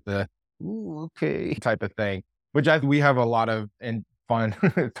 yada. You get the, ooh, okay, type of thing, which we have a lot of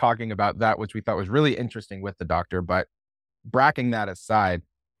fun talking about that, which we thought was really interesting with the doctor. But bracking that aside,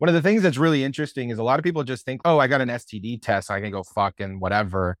 one of the things that's really interesting is a lot of people just think, oh, I got an STD test, I can go fuck and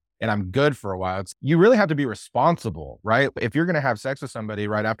whatever, and I'm good for a while. You really have to be responsible, right? If you're going to have sex with somebody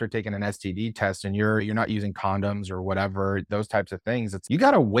right after taking an STD test and you're not using condoms or whatever, those types of things, you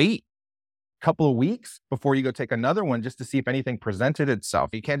got to wait a couple of weeks before you go take another one just to see if anything presented itself.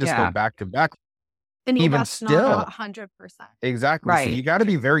 You can't just Yeah. go back to back. And Even that's still. not 100%. Exactly. Right. So you got to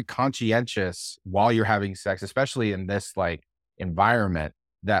be very conscientious while you're having sex, especially in this like environment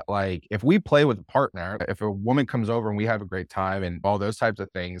that like, if we play with a partner, if a woman comes over and we have a great time and all those types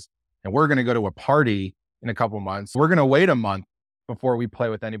of things, and we're going to go to a party in a couple months, we're going to wait a month before we play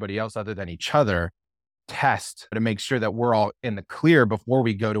with anybody else other than each other, test to make sure that we're all in the clear before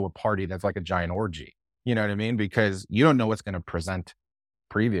we go to a party that's like a giant orgy. You know what I mean? Because you don't know what's going to present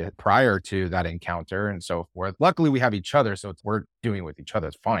prior to that encounter and so forth. Luckily, we have each other, so we're doing it with each other.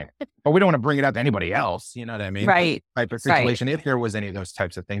 It's fine, but we don't want to bring it out to anybody else. You know what I mean? Right. Type of situation. If there was any of those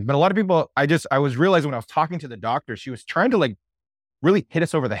types of things, but a lot of people, I was realizing when I was talking to the doctor, she was trying to like really hit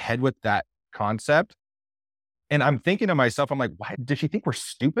us over the head with that concept, and I'm thinking to myself, I'm like, why does she think we're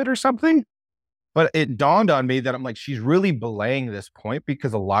stupid or something? But it dawned on me that I'm like, she's really belaying this point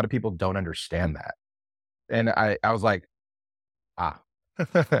because a lot of people don't understand that, and I was like, ah.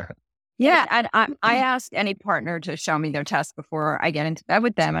 Yeah. And I asked any partner to show me their test before I get into bed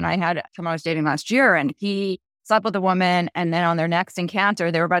with them. And I had someone I was dating last year and he slept with a woman, and then on their next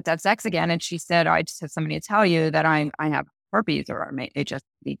encounter, they were about to have sex again. And she said, I just have somebody to tell you that I have herpes or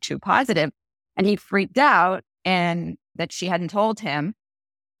HSV2 positive. And he freaked out and that she hadn't told him.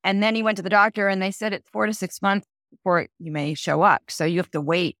 And then he went to the doctor and they said it's 4 to 6 months before you may show up. So you have to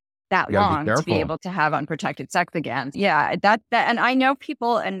wait that long to be able to have unprotected sex again. Yeah, that and I know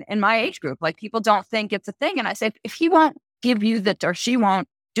people in my age group, like people don't think it's a thing. And I say, if he won't give you or she won't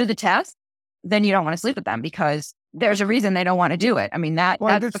do the test, then you don't want to sleep with them because there's a reason they don't want to do it. I mean, that's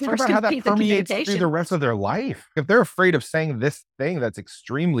the first how that piece of permeates communication through the rest of their life. If they're afraid of saying this thing that's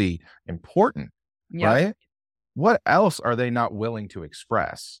extremely important, right? What else are they not willing to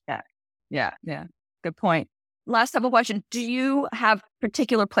express? Yeah. Good point. Last couple questions. Do you have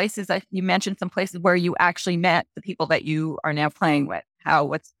particular places that you mentioned some places where you actually met the people that you are now playing with?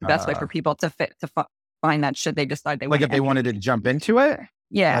 What's the best way for people to find that should they decide they if they wanted to jump into it?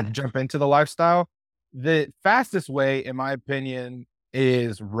 Yeah. Jump into the lifestyle. The fastest way, in my opinion,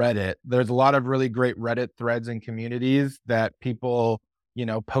 is Reddit. There's a lot of really great Reddit threads and communities that people,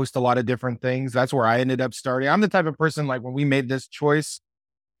 post a lot of different things. That's where I ended up starting. I'm the type of person, like when we made this choice,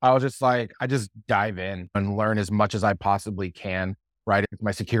 I was just like, I just dive in and learn as much as I possibly can, right? It's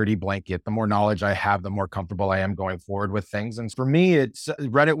my security blanket. The more knowledge I have, the more comfortable I am going forward with things. And for me,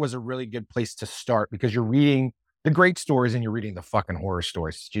 Reddit was a really good place to start because you're reading the great stories and you're reading the fucking horror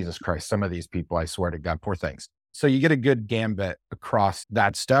stories. Jesus Christ, some of these people, I swear to God, poor things. So you get a good gambit across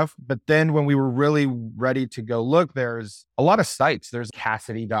that stuff. But then when we were really ready to go look, there's a lot of sites. There's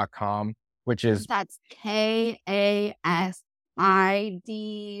Kasidie.com, which is... That's KASIDIE.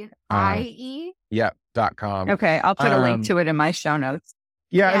 .com. Okay. I'll put a link to it in my show notes.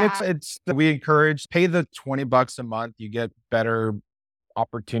 Yeah. And it's we encourage, pay the $20 a month. You get better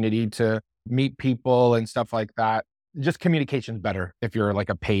opportunity to meet people and stuff like that. Just communication's better if you're like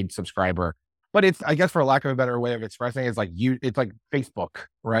a paid subscriber. But it's, I guess for lack of a better way of expressing it, it's like Facebook,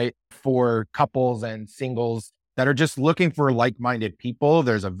 right? For couples and singles that are just looking for like-minded people.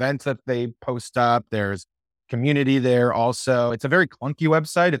 There's events that they post up. There's community there also. It's a very clunky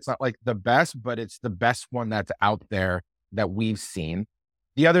website. It's not like the best, but it's the best one that's out there that we've seen.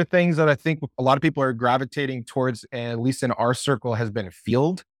 The other things that I think a lot of people are gravitating towards, at least in our circle, has been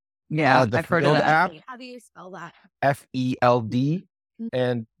Feeld. Yeah, the I've heard Feeld of that. app. How do you spell that? FELD.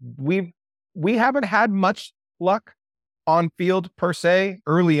 And we haven't had much luck on Feeld per se.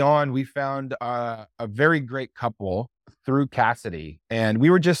 Early on, we found a very great couple through Kasidie, and we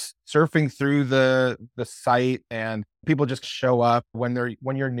were just surfing through the site, and people just show up when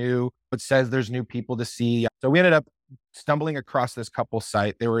you're new. It says there's new people to see. So we ended up stumbling across this couple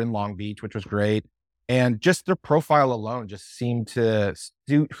site. They were in Long Beach, which was great. And just their profile alone just seemed to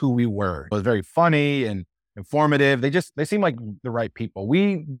suit who we were. It was very funny and informative. They seemed like the right people.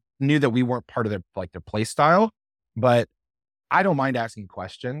 We knew that we weren't part of their play style, but I don't mind asking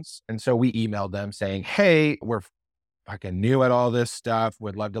questions. And so we emailed them saying, hey, we're fucking new at all this stuff.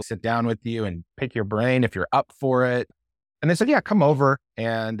 Would love to sit down with you and pick your brain if you're up for it. And they said, yeah, come over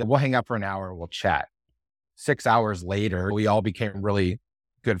and we'll hang out for an hour and we'll chat. 6 hours later, we all became really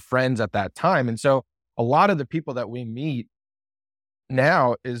good friends at that time. And so a lot of the people that we meet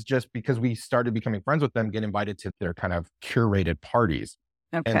now is just because we started becoming friends with them, get invited to their kind of curated parties.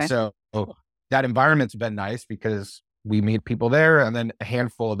 Okay. And so that environment's been nice because we meet people there, and then a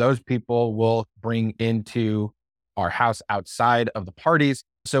handful of those people will bring into our house outside of the parties.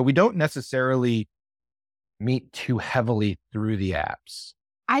 So we don't necessarily meet too heavily through the apps.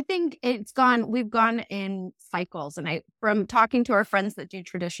 I think we've gone in cycles. And from talking to our friends that do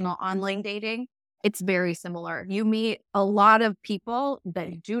traditional online dating, it's very similar. You meet a lot of people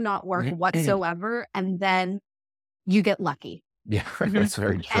that do not work whatsoever, and then you get lucky. Yeah, that's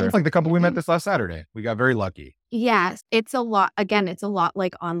very true. Like the couple we met this last Saturday, we got very lucky. Yes, it's a lot. Again, it's a lot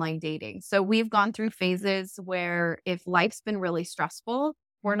like online dating. So we've gone through phases where if life's been really stressful,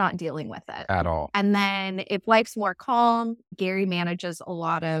 we're not dealing with it at all. And then if life's more calm, Gary manages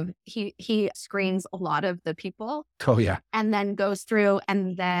he screens a lot of the people. Oh yeah. And then goes through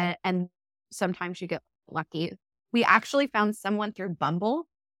and sometimes you get lucky. We actually found someone through Bumble,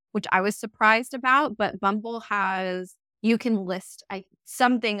 which I was surprised about, but Bumble you can list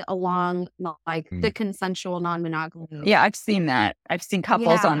something along like the consensual non-monogamy. Yeah, I've seen that. I've seen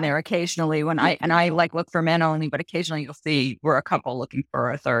couples on there occasionally when I look for men only, but occasionally you'll see we're a couple looking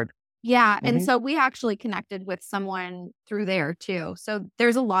for a third. Yeah. And so we actually connected with someone through there too. So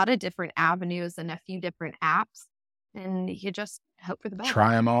there's a lot of different avenues and a few different apps, and you just hope for the best.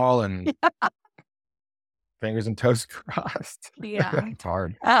 Try them all and fingers and toes crossed. Yeah. It's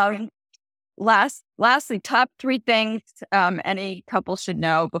hard. Lastly, top 3 things any couple should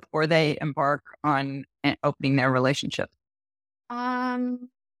know before they embark on opening their relationship.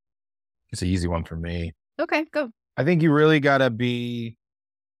 It's an easy one for me. Okay, go. I think you really got to be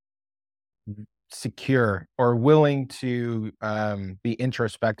secure or willing to be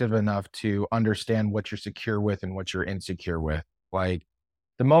introspective enough to understand what you're secure with and what you're insecure with. Like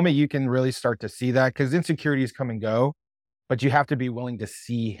the moment you can really start to see that, because insecurities come and go, but you have to be willing to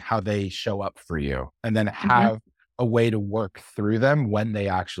see how they show up for you and then have a way to work through them when they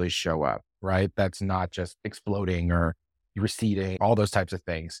actually show up, right? That's not just exploding or receding, all those types of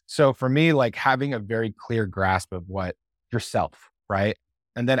things. So for me, like having a very clear grasp of what yourself, right?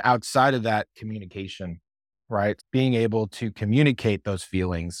 And then outside of that, communication, right? Being able to communicate those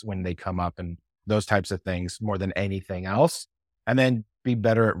feelings when they come up and those types of things more than anything else. And then be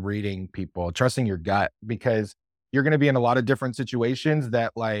better at reading people, trusting your gut, because you're going to be in a lot of different situations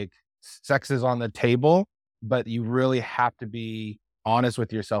that like sex is on the table, but you really have to be honest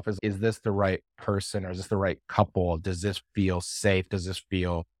with yourself. Is this the right person or is this the right couple? Does this feel safe? Does this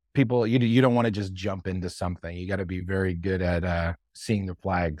feel people, you don't want to just jump into something. You got to be very good at seeing the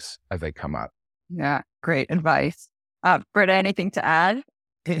flags as they come up. Yeah, great advice. Britta, anything to add?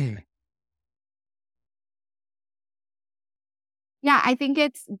 Yeah, I think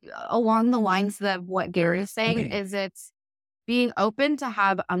it's along the lines of what Gary is saying, is it's being open to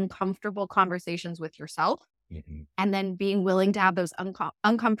have uncomfortable conversations with yourself, and then being willing to have those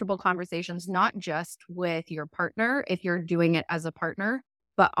uncomfortable conversations, not just with your partner, if you're doing it as a partner,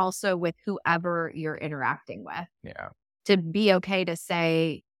 but also with whoever you're interacting with. Yeah. To be okay to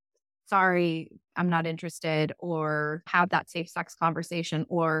say, sorry, I'm not interested, or have that safe sex conversation,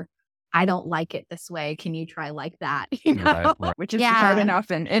 or I don't like it this way. Can you try like that? You know? Right. Which is hard enough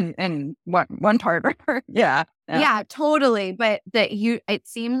in one partner. Yeah. Yeah, totally. But it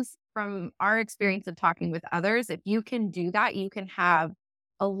seems from our experience of talking with others, if you can do that, you can have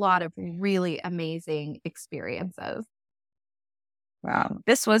a lot of really amazing experiences. Wow.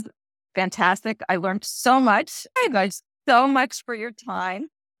 This was fantastic. I learned so much. Thank you so much for your time.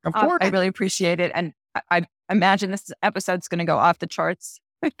 Of course. I really appreciate it. And I imagine this episode's going to go off the charts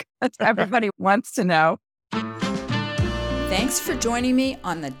because everybody wants to know. Thanks for joining me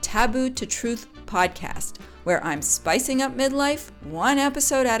on the Taboo to Truth podcast, where I'm spicing up midlife one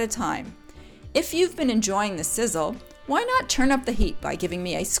episode at a time. If you've been enjoying the sizzle, why not turn up the heat by giving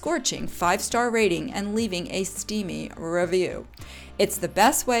me a scorching 5-star rating and leaving a steamy review? It's the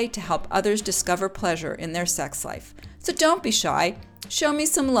best way to help others discover pleasure in their sex life. So don't be shy, show me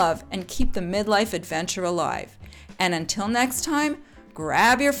some love, and keep the midlife adventure alive. And until next time,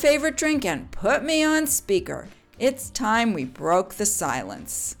 grab your favorite drink and put me on speaker. It's time we broke the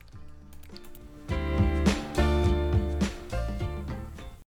silence.